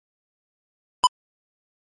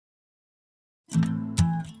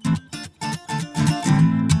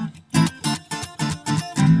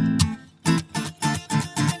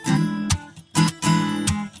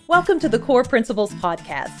Welcome to the Core Principles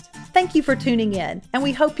Podcast. Thank you for tuning in, and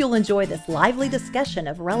we hope you'll enjoy this lively discussion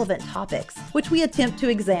of relevant topics, which we attempt to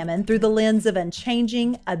examine through the lens of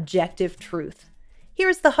unchanging, objective truth.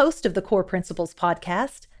 Here's the host of the Core Principles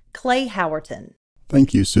Podcast, Clay Howerton.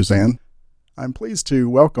 Thank you, Suzanne. I'm pleased to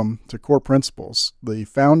welcome to Core Principles the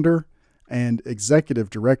founder and executive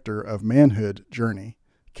director of Manhood Journey,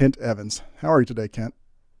 Kent Evans. How are you today, Kent?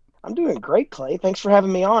 I'm doing great, Clay. Thanks for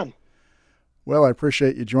having me on. Well, I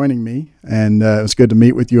appreciate you joining me, and it was good to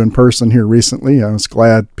meet with you in person here recently. I was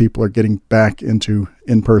glad people are getting back into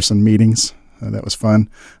in-person meetings. That was fun.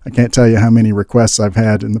 I can't tell you how many requests I've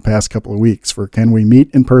had in the past couple of weeks for can we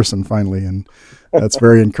meet in person finally, and that's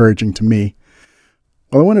very encouraging to me.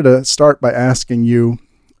 Well, I wanted to start by asking you,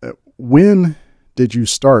 when did you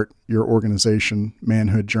start your organization,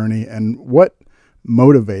 Manhood Journey, and what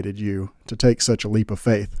motivated you to take such a leap of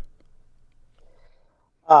faith?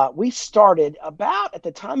 We started about, at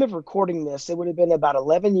the time of recording this, it would have been about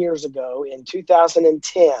 11 years ago in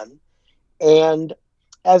 2010. And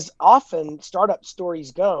as often startup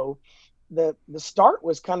stories go, the start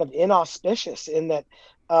was kind of inauspicious in that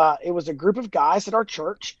it was a group of guys at our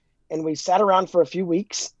church, and we sat around for a few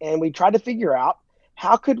weeks and we tried to figure out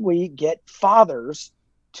how could we get fathers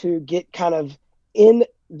to get kind of in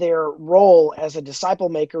their role as a disciple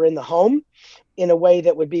maker in the home in a way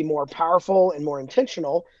that would be more powerful and more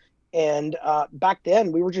intentional. And back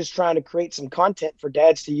then we were just trying to create some content for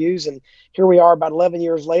dads to use. And here we are about 11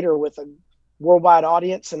 years later with a worldwide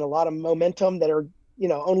audience and a lot of momentum that are,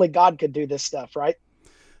 only God could do this stuff, right?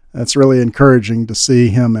 That's really encouraging to see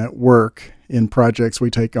him at work in projects we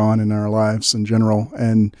take on in our lives in general.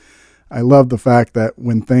 And I love the fact that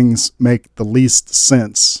when things make the least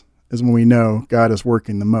sense is when we know God is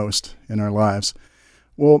working the most in our lives.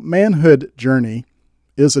 Well, Manhood Journey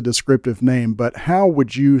is a descriptive name, but how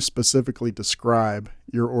would you specifically describe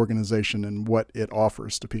your organization and what it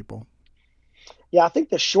offers to people? Yeah, I think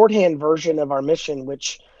the shorthand version of our mission,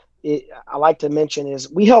 which I like to mention,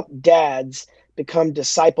 is we help dads become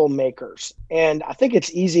disciple makers. And I think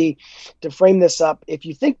it's easy to frame this up. If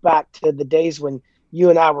you think back to the days when you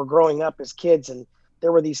and I were growing up as kids, and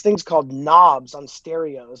there were these things called knobs on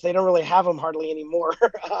stereos. They don't really have them hardly anymore,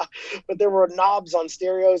 but there were knobs on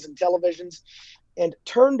stereos and televisions. And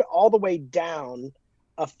turned all the way down,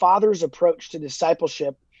 a father's approach to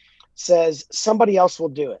discipleship says somebody else will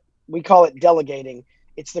do it. We call it delegating.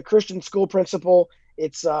 It's the Christian school principal.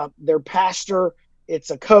 It's their pastor. It's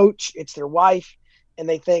a coach. It's their wife. And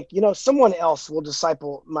they think, someone else will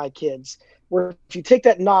disciple my kids. Where if you take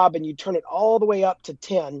that knob and you turn it all the way up to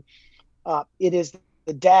 10, it is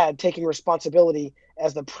the dad taking responsibility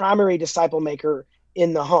as the primary disciple maker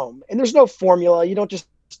in the home. And there's no formula.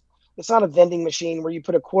 It's not a vending machine where you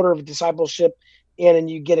put a quarter of discipleship in and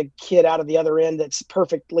you get a kid out of the other end that's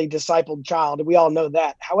perfectly discipled child. We all know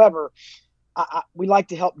that. However, we like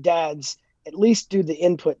to help dads at least do the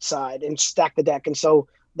input side and stack the deck. And so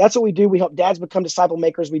that's what we do. We help dads become disciple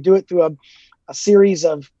makers. We do it through a series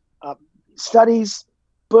of studies,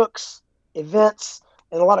 books, events,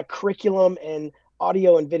 and a lot of curriculum and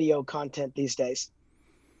audio and video content these days.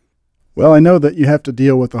 Well, I know that you have to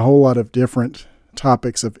deal with a whole lot of different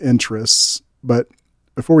topics of interests, but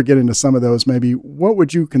before we get into some of those, maybe what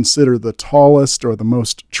would you consider the tallest or the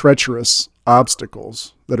most treacherous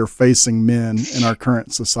obstacles that are facing men in our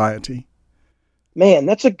current society? Man,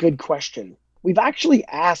 that's a good question. We've actually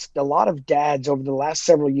asked a lot of dads over the last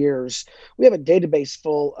several years. We have a database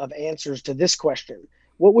full of answers to this question.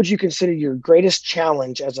 What would you consider your greatest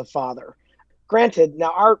challenge as a father? Granted,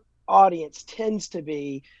 now our audience tends to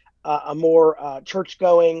be a more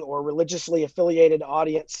church-going or religiously affiliated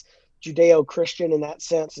audience, Judeo-Christian in that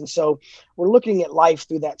sense. And so we're looking at life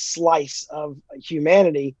through that slice of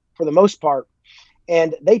humanity for the most part.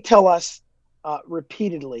 And they tell us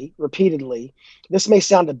repeatedly, this may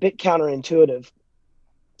sound a bit counterintuitive.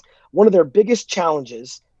 One of their biggest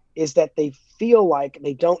challenges is that they feel like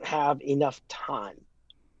they don't have enough time.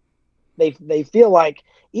 They feel like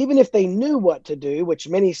even if they knew what to do, which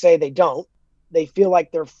many say they don't, they feel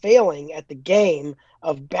like they're failing at the game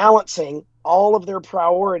of balancing all of their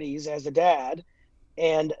priorities as a dad,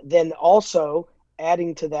 and then also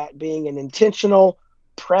adding to that being an intentional,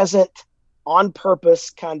 present, on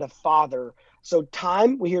purpose kind of father. So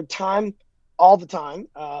time, we hear time all the time,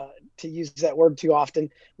 to use that word too often.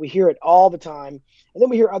 We hear it all the time. And then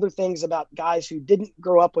we hear other things about guys who didn't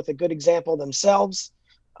grow up with a good example themselves.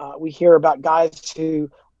 We hear about guys who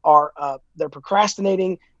are they're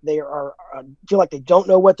procrastinating. They are feel like they don't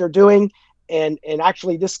know what they're doing, And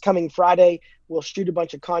actually this coming Friday, we'll shoot a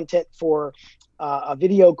bunch of content for a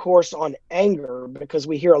video course on anger, because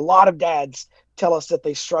we hear a lot of dads tell us that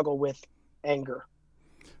they struggle with anger.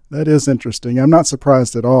 That is interesting. I'm not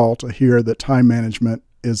surprised at all to hear that time management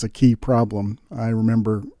is a key problem. I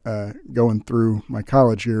remember going through my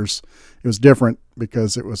college years. It was different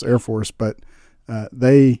because it was Air Force, but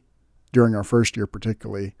they, during our first year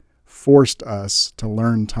particularly, forced us to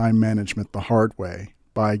learn time management the hard way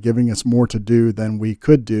by giving us more to do than we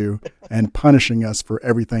could do and punishing us for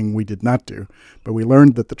everything we did not do. But we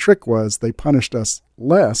learned that the trick was they punished us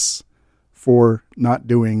less for not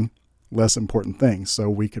doing less important things, so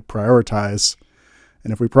we could prioritize.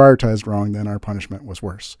 And if we prioritized wrong, then our punishment was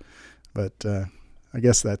worse. But I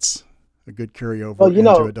guess that's a good carryover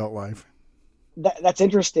into adult life. That's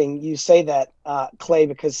interesting you say that, Clay,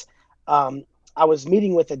 because I was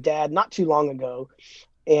meeting with a dad not too long ago,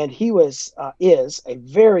 and he is a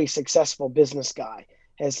very successful business guy,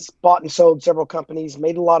 has bought and sold several companies,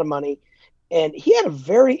 made a lot of money. And he had a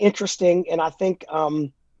very interesting, and I think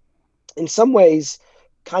in some ways,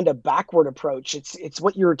 kind of backward approach. It's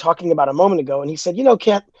what you were talking about a moment ago. And he said,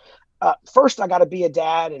 Kent, first I got to be a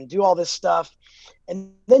dad and do all this stuff.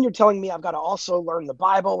 And then you're telling me I've got to also learn the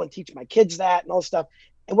Bible and teach my kids that and all this stuff.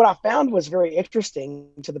 And what I found was very interesting,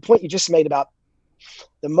 to the point you just made about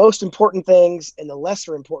the most important things and the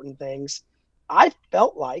lesser important things. I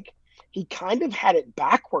felt like he kind of had it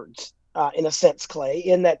backwards in a sense, Clay,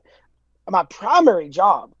 in that my primary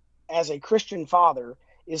job as a Christian father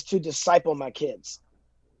is to disciple my kids.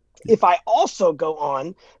 If I also go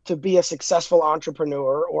on to be a successful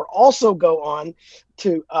entrepreneur, or also go on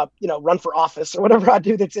to, run for office or whatever I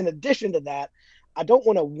do that's in addition to that, I don't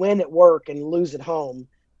want to win at work and lose at home.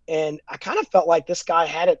 And I kind of felt like this guy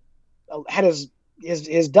had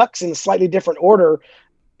his ducks in a slightly different order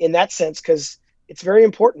in that sense, because it's very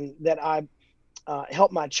important that I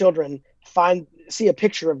help my children see a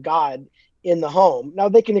picture of God in the home. Now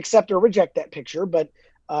they can accept or reject that picture, but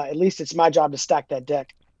at least it's my job to stack that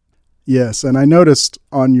deck. Yes, and I noticed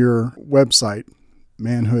on your website,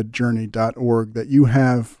 manhoodjourney.org, that you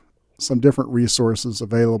have some different resources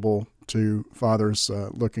available to fathers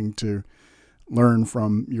looking to learn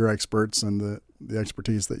from your experts and the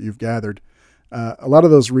expertise that you've gathered. A lot of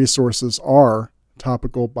those resources are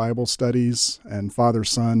topical Bible studies and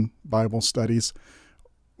father-son Bible studies.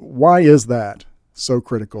 Why is that so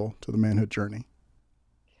critical to the manhood journey?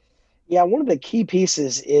 Yeah, one of the key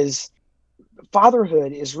pieces is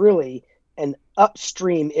fatherhood is really an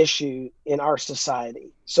upstream issue in our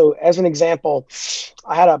society. So as an example,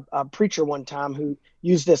 I had a preacher one time who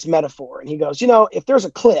used this metaphor, and he goes, if there's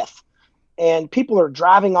a cliff and people are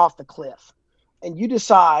driving off the cliff, and you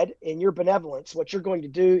decide in your benevolence, what you're going to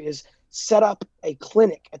do is set up a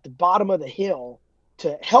clinic at the bottom of the hill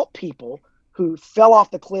to help people who fell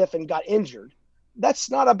off the cliff and got injured. That's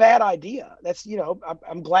not a bad idea. That's,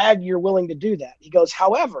 I'm glad you're willing to do that. He goes,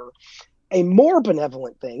 however, a more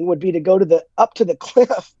benevolent thing would be to go up to the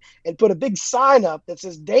cliff and put a big sign up that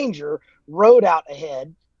says danger, road out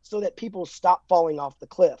ahead, so that people stop falling off the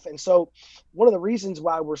cliff. And so one of the reasons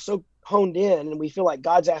why we're so honed in and we feel like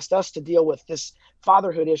God's asked us to deal with this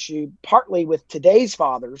fatherhood issue, partly with today's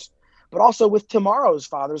fathers, but also with tomorrow's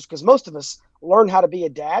fathers, because most of us learn how to be a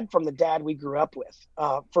dad from the dad we grew up with,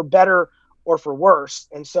 for better or for worse.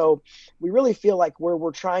 And so we really feel like where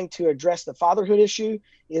we're trying to address the fatherhood issue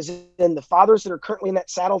is in the fathers that are currently in that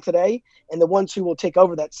saddle today, and the ones who will take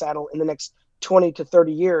over that saddle in the next 20 to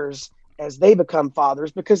 30 years as they become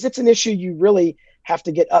fathers, because it's an issue you really have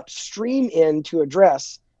to get upstream in to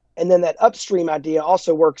address. And then that upstream idea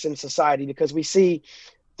also works in society, because we see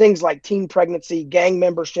things like teen pregnancy, gang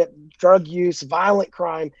membership, drug use, violent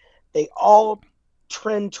crime. They all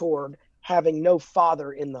trend toward having no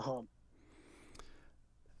father in the home.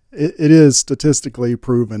 It is statistically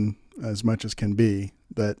proven, as much as can be,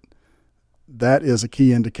 that is a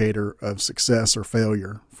key indicator of success or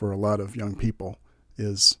failure for a lot of young people,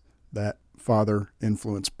 is that father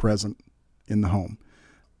influence present in the home.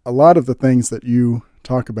 A lot of the things that you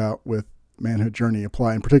talk about with Manhood Journey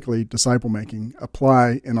apply, and particularly disciple making,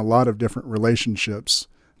 apply in a lot of different relationships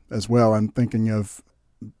as well. I'm thinking of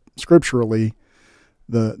scripturally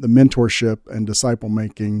the mentorship and disciple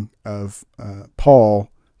making of Paul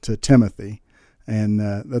to Timothy, and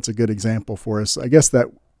that's a good example for us. I guess that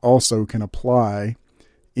also can apply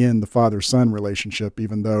in the father-son relationship,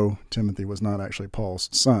 even though Timothy was not actually Paul's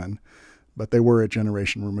son, but they were a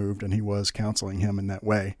generation removed, and he was counseling him in that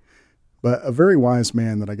way. But a very wise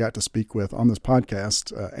man that I got to speak with on this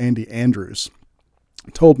podcast, Andy Andrews,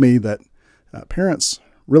 told me that parents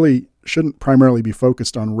really shouldn't primarily be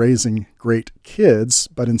focused on raising great kids,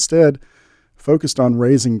 but instead focused on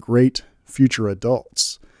raising great future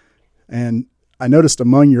adults. And I noticed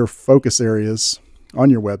among your focus areas on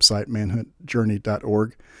your website,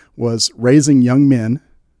 manhoodjourney.org, was raising young men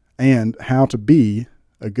and how to be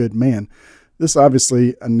a good man. This is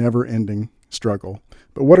obviously a never-ending struggle,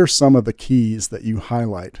 but what are some of the keys that you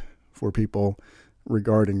highlight for people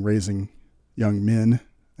regarding raising young men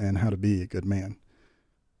and how to be a good man?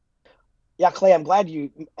 Yeah, Clay, I'm glad you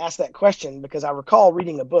asked that question because I recall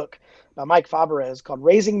reading a book by Mike Faberez called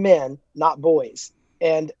Raising Men, Not Boys.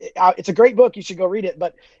 And it's a great book. You should go read it.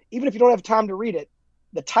 But even if you don't have time to read it,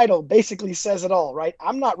 the title basically says it all, right?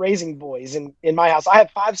 I'm not raising boys in my house. I have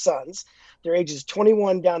 5 sons. Their ages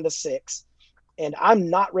 21 down to 6. And I'm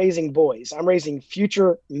not raising boys. I'm raising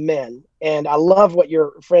future men. And I love what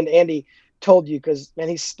your friend Andy told you because, man,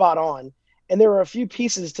 he's spot on. And there are a few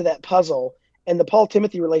pieces to that puzzle. And the Paul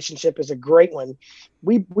Timothy relationship is a great one.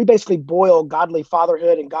 We basically boil godly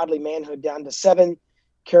fatherhood and godly manhood down to 7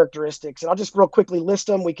 characteristics. And I'll just real quickly list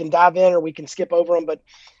them. We can dive in or we can skip over them. But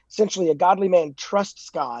essentially, a godly man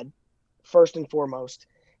trusts God first and foremost.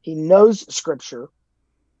 He knows Scripture.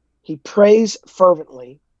 He prays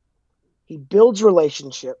fervently. He builds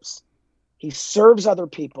relationships. He serves other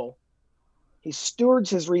people. He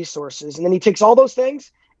stewards his resources. And then he takes all those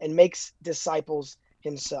things and makes disciples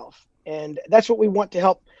himself. And that's what we want to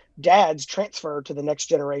help dads transfer to the next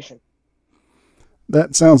generation.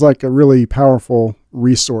 That sounds like a really powerful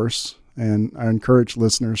resource, and I encourage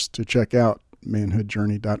listeners to check out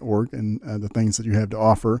manhoodjourney.org and the things that you have to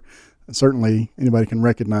offer. And certainly, anybody can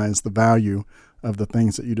recognize the value of the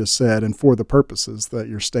things that you just said and for the purposes that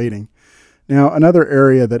you're stating. Now, another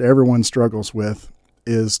area that everyone struggles with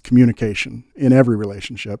is communication in every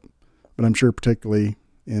relationship, but I'm sure particularly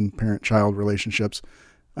in parent-child relationships.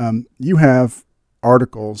 You have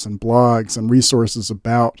articles and blogs and resources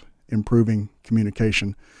about improving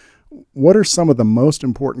communication. What are some of the most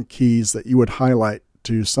important keys that you would highlight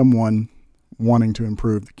to someone wanting to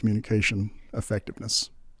improve the communication effectiveness?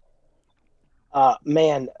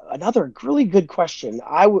 Man, another really good question.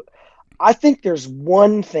 I think there's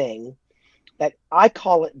one thing that I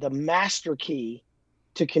call it the master key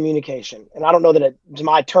to communication. And I don't know that it's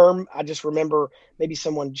my term. I just remember maybe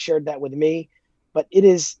someone shared that with me. But it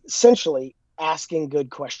is essentially asking good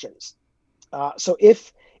questions. So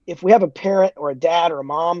if we have a parent or a dad or a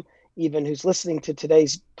mom even who's listening to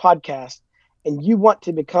today's podcast, and you want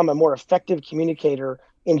to become a more effective communicator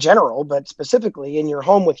in general, but specifically in your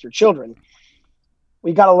home with your children,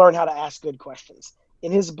 we've got to learn how to ask good questions.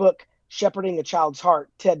 In his book, Shepherding a Child's Heart,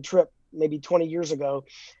 Ted Tripp, maybe 20 years ago,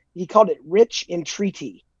 he called it rich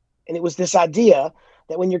entreaty. And it was this idea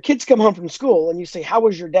that when your kids come home from school and you say, "How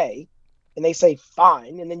was your day?" and they say,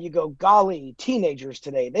 "Fine." And then you go, "Golly, teenagers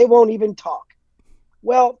today, they won't even talk."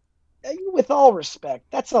 Well, with all respect,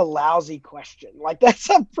 that's a lousy question. Like that's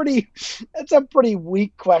a pretty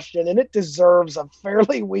weak question, and it deserves a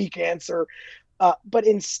fairly weak answer. But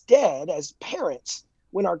instead, as parents,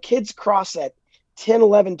 when our kids cross that 10,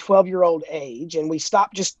 11, 12-year-old age, and we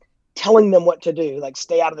stop just telling them what to do, like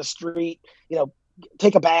stay out of the street,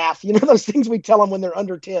 take a bath, those things we tell them when they're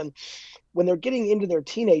under 10, when they're getting into their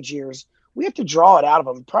teenage years, we have to draw it out of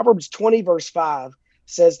them. Proverbs 20, verse 5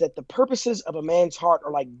 says that the purposes of a man's heart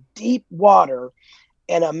are like deep water,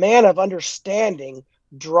 and a man of understanding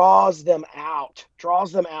draws them out.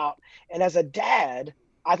 And as a dad,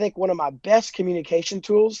 I think one of my best communication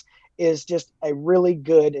tools is just a really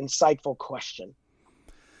good, insightful question.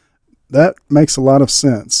 That makes a lot of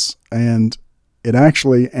sense. And it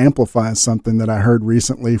actually amplifies something that I heard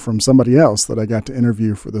recently from somebody else that I got to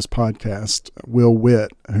interview for this podcast, Will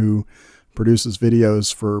Witt, who produces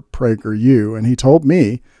videos for PragerU. And he told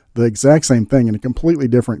me the exact same thing in a completely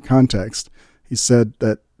different context. He said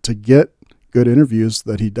that to get good interviews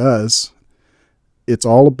that he does, it's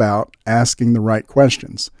all about asking the right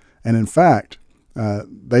questions. And in fact,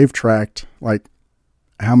 they've tracked like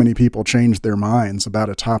how many people change their minds about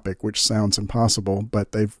a topic, which sounds impossible,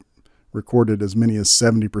 but they've recorded as many as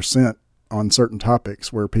 70% on certain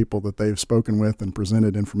topics where people that they've spoken with and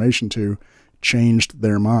presented information to changed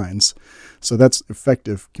their minds. So that's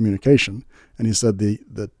effective communication. And he said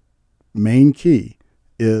the main key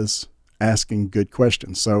is asking good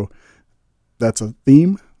questions. So that's a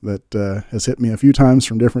theme that has hit me a few times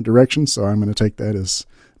from different directions. So I'm going to take that as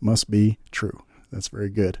must be true. That's very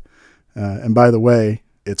good. And by the way,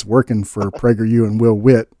 it's working for PragerU and Will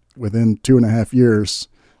Witt. Within 2.5 years,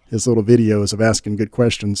 his little videos of asking good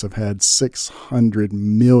questions have had 600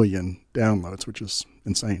 million downloads, which is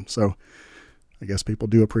insane. So I guess people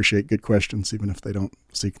do appreciate good questions, even if they don't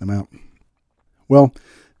seek them out. Well,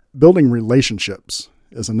 building relationships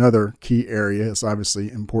is another key area. It's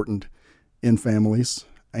obviously important in families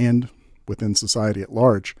and within society at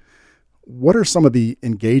large. What are some of the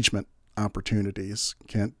engagement opportunities,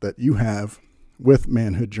 Kent, that you have with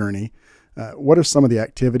Manhood Journey? What are some of the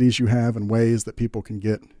activities you have and ways that people can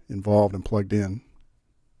get involved and plugged in?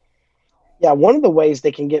 Yeah, one of the ways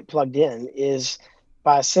they can get plugged in is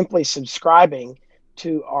by simply subscribing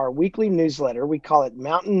to our weekly newsletter. We call it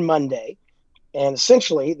Mountain Monday. And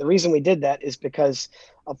essentially, the reason we did that is because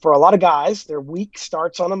for a lot of guys, their week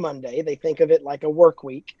starts on a Monday. They think of it like a work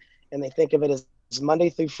week, and they think of it as Monday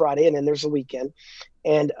through Friday, and then there's a weekend.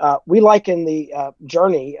 And we liken the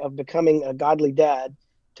journey of becoming a godly dad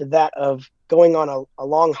to that of going on a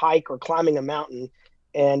long hike or climbing a mountain,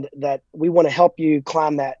 and that we want to help you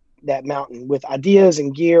climb that mountain with ideas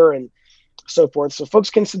and gear and so forth. So folks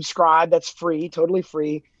can subscribe. That's free, totally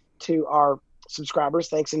free to our subscribers,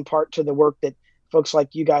 thanks in part to the work that folks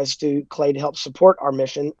like you guys do, Clay, to help support our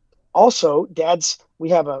mission. Also, dads, we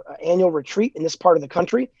have an annual retreat in this part of the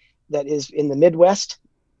country that is in the Midwest.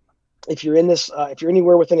 If you're in this, if you're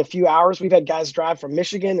anywhere within a few hours, we've had guys drive from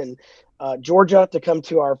Michigan and Georgia to come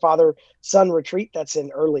to our father-son retreat. That's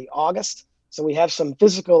in early August. So we have some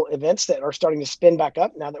physical events that are starting to spin back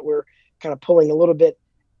up now that we're kind of pulling a little bit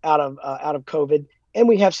out of COVID. And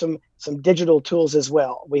we have some digital tools as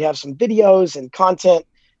well. We have some videos and content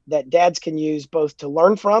that dads can use both to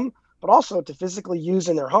learn from, but also to physically use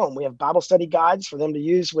in their home. We have Bible study guides for them to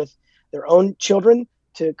use with their own children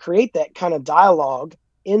to create that kind of dialogue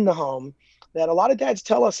in the home that a lot of dads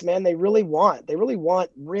tell us, man, they really want. They really want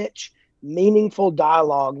rich, meaningful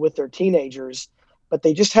dialogue with their teenagers, but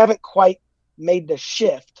they just haven't quite made the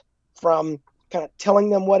shift from kind of telling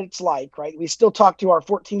them what it's like, right? We still talk to our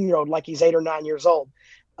 14-year-old like he's 8 or 9 years old,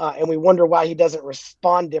 and we wonder why he doesn't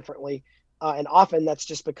respond differently. And often that's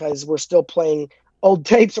just because we're still playing old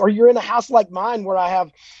tapes, or you're in a house like mine where I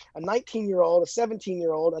have a 19-year-old, a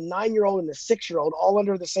 17-year-old, a 9-year-old, and a 6-year-old all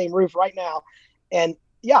under the same roof right now. And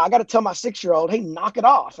yeah, I got to tell my 6-year-old, hey, knock it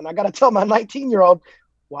off. And I got to tell my 19-year-old,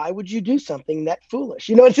 why would you do something that foolish?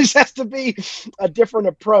 You know, it just has to be a different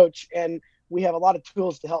approach. And we have a lot of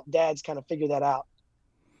tools to help dads kind of figure that out.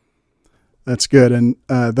 That's good. And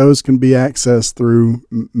those can be accessed through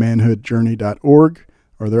manhoodjourney.org.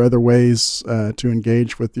 Are there other ways to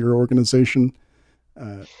engage with your organization?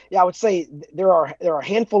 Yeah, I would say there are a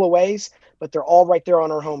handful of ways, but they're all right there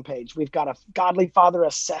on our homepage. We've got a Godly Father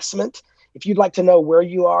assessment. If you'd like to know where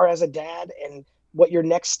you are as a dad and what your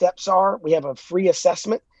next steps are, we have a free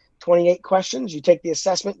assessment, 28 questions. You take the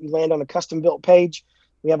assessment, you land on a custom-built page.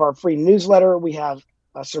 We have our free newsletter. We have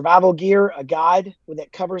a survival gear, a guide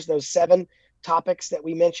that covers those 7 topics that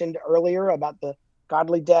we mentioned earlier about the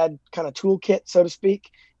Godly Dad kind of toolkit, so to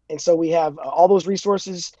speak. And so we have all those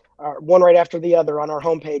resources, one right after the other, on our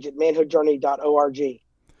homepage at manhoodjourney.org.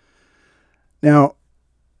 Now,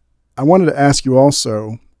 I wanted to ask you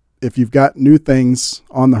also if you've got new things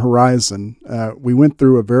on the horizon. We went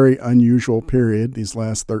through a very unusual period these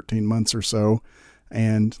last 13 months or so.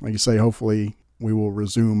 And like you say, hopefully we will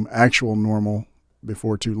resume actual normal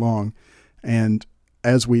before too long. And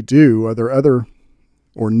as we do, are there other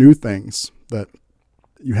or new things that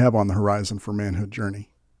you have on the horizon for Manhood Journey?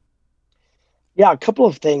 Yeah, a couple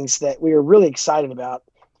of things that we are really excited about.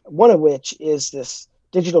 One of which is this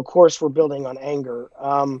digital course we're building on anger.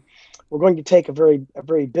 We're going to take a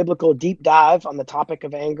very biblical deep dive on the topic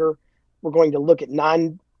of anger. We're going to look at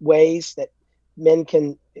 9 ways that men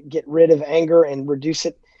can get rid of anger and reduce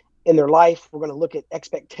it in their life. We're going to look at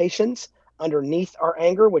expectations underneath our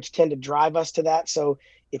anger, which tend to drive us to that. So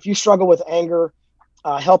if you struggle with anger,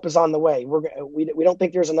 help is on the way. We don't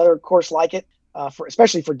think there's another course like it,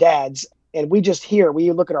 especially for dads. And we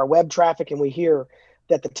look at our web traffic and we hear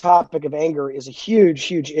that the topic of anger is a huge,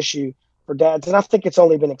 huge issue for dads. And I think it's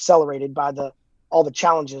only been accelerated by all the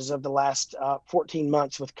challenges of the last 14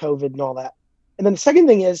 months with COVID and all that. And then the second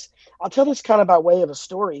thing is, I'll tell this kind of by way of a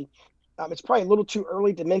story. It's probably a little too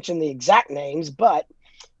early to mention the exact names, but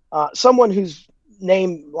someone whose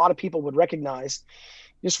name a lot of people would recognize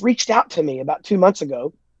just reached out to me about 2 months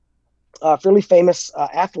ago. A fairly famous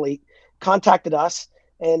athlete contacted us,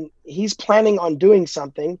 and he's planning on doing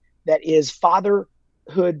something that is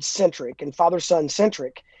fatherhood centric and father-son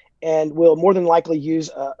centric, and will more than likely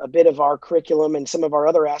use a bit of our curriculum and some of our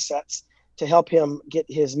other assets to help him get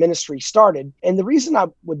his ministry started. And the reason I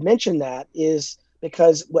would mention that is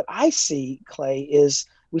because what I see, Clay, is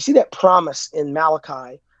we see that promise in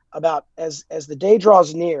Malachi about as the day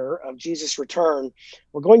draws near of Jesus' return,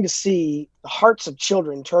 we're going to see the hearts of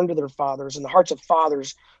children turn to their fathers and the hearts of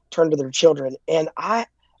fathers turn to their children. And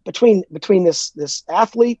between this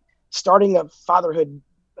athlete starting a fatherhood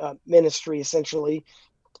ministry essentially,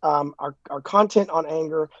 our content on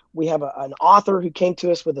anger. We have an author who came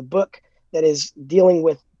to us with a book that is dealing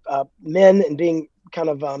with men and being kind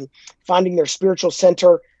of finding their spiritual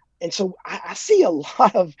center. And so I see a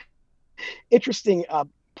lot of interesting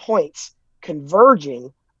points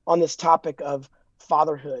converging on this topic of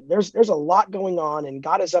fatherhood. There's a lot going on, and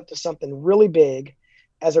God is up to something really big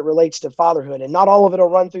as it relates to fatherhood. And not all of it will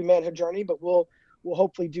run through Manhood Journey, but we'll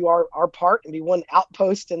hopefully do our part and be one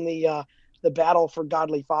outpost in the battle for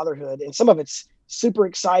godly fatherhood. And some of it's super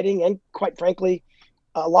exciting and, quite frankly,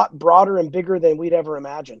 a lot broader and bigger than we'd ever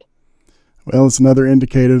imagined. Well, it's another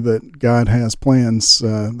indicator that God has plans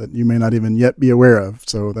that you may not even yet be aware of.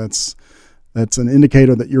 So that's an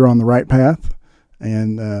indicator that you're on the right path.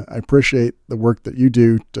 And I appreciate the work that you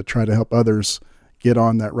do to try to help others get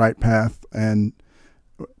on that right path. And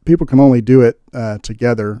people can only do it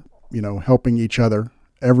together, helping each other.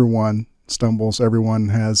 Everyone stumbles. Everyone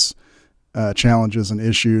has challenges and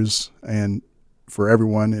issues, and for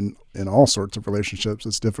everyone in all sorts of relationships,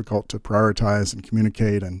 it's difficult to prioritize and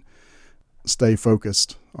communicate and stay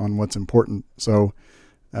focused on what's important. So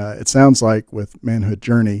it sounds like with Manhood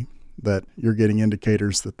Journey that you're getting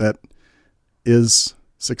indicators that is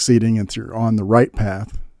succeeding and you're on the right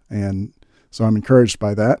path. And so I'm encouraged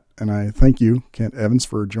by that. And I thank you, Kent Evans,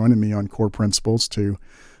 for joining me on Core Principles to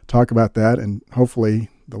talk about that. And hopefully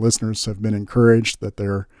the listeners have been encouraged that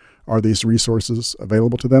there are these resources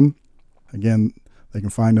available to them. Again, they can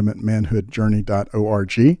find them at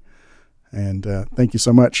manhoodjourney.org. And thank you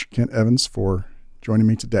so much, Kent Evans, for joining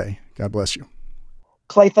me today. God bless you.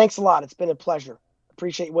 Clay, thanks a lot. It's been a pleasure.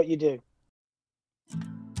 Appreciate what you do.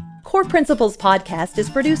 Core Principles Podcast is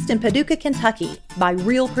produced in Paducah, Kentucky by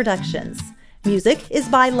Real Productions. Music is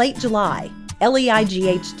by Late July,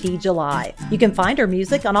 LEIGHT July. You can find our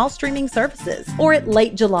music on all streaming services or at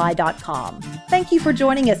latejuly.com. Thank you for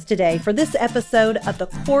joining us today for this episode of the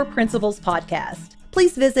Core Principles Podcast.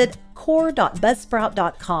 Please visit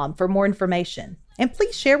core.buzzsprout.com for more information, and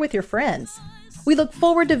please share with your friends. We look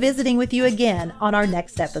forward to visiting with you again on our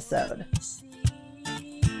next episode.